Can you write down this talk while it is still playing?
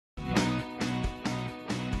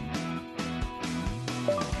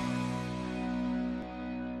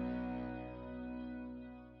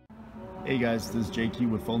Hey guys, this is JQ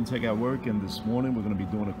with Phone Tech at Work, and this morning we're going to be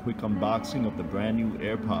doing a quick unboxing of the brand new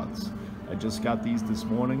Airpods. I just got these this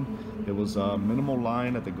morning. There was a minimal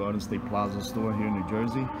line at the Garden State Plaza store here in New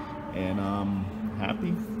Jersey, and I'm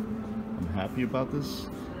happy about this.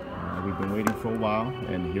 We've been waiting for a while,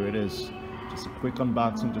 and here it is. Just a quick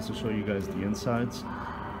unboxing just to show you guys the insides.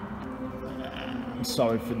 I'm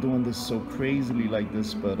sorry for doing this so crazily like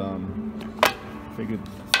this, but figured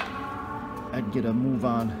I'd get a move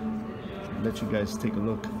on. Let you guys take a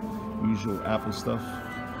look. Usual Apple stuff.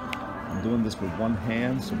 I'm doing this with one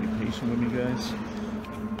hand, so be patient with me, guys.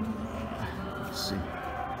 Let's see.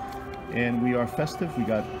 And we are festive. We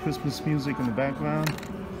got Christmas music in the background.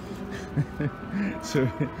 So,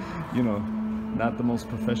 you know, not the most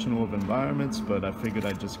professional of environments, but I figured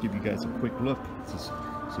I'd just give you guys a quick look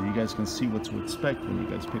so you guys can see what to expect when you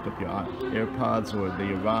guys pick up your AirPods, or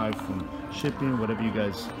they arrive from shipping, whatever you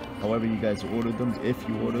guys, however you guys ordered them, if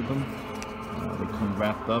you ordered them. They come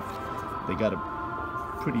wrapped up. They got a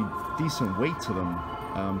pretty decent weight to them.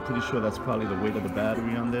 I'm pretty sure that's probably the weight of the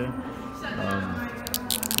battery on there.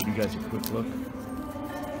 Give you guys a quick look.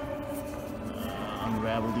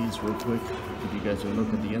 Unravel these real quick. Give you guys a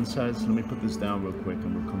look at the insides. Let me put this down real quick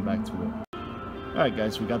and we'll come back to it. Alright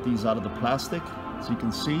guys, we got these out of the plastic. So you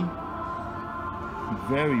can see,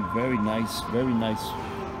 very nice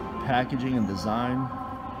packaging and design.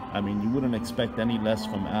 I mean, you wouldn't expect any less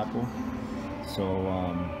from Apple. So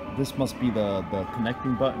this must be the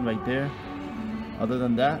connecting button right there. Other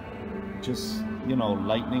than that, just, you know,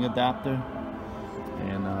 lightning adapter.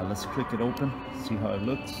 And let's click it open, see how it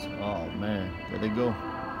looks. Oh man, there they go.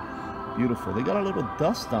 Beautiful. They got a little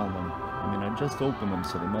dust on them. I mean, I just opened them,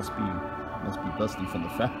 so they must be dusty from the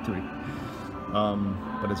factory.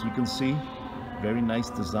 But as you can see, very nice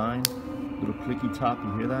design. Little clicky top,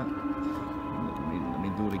 you hear that? Let me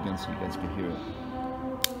do it again so you guys can hear it.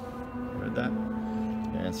 Heard that?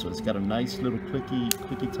 Yeah, so it's got a nice little clicky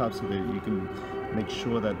top so that you can make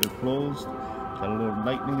sure that they're closed. Got a little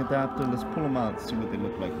lightning adapter. Let's pull them out and see what they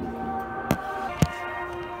look like real quick.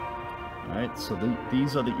 Alright, so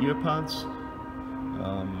these are the Earpods.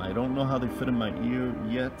 I don't know how they fit in my ear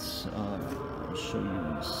yet. I'll show you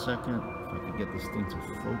in a second if I can get this thing to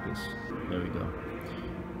focus. There we go.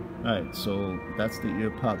 Alright, so that's the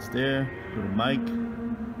Earpods there. Little mic.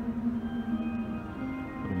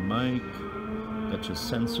 Got your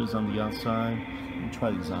sensors on the outside. Let me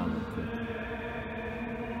try these on real quick.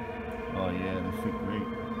 Oh yeah, they fit great.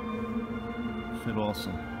 Fit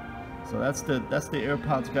awesome. So that's the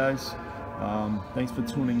Airpods, guys. Thanks for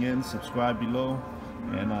tuning in. Subscribe below,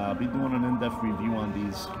 and I'll be doing an in-depth review on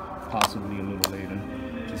these possibly a little later.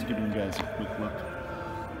 Just giving you guys a quick look,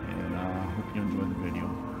 and hope you enjoyed the video.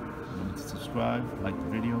 Remember to subscribe, like the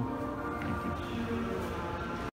video.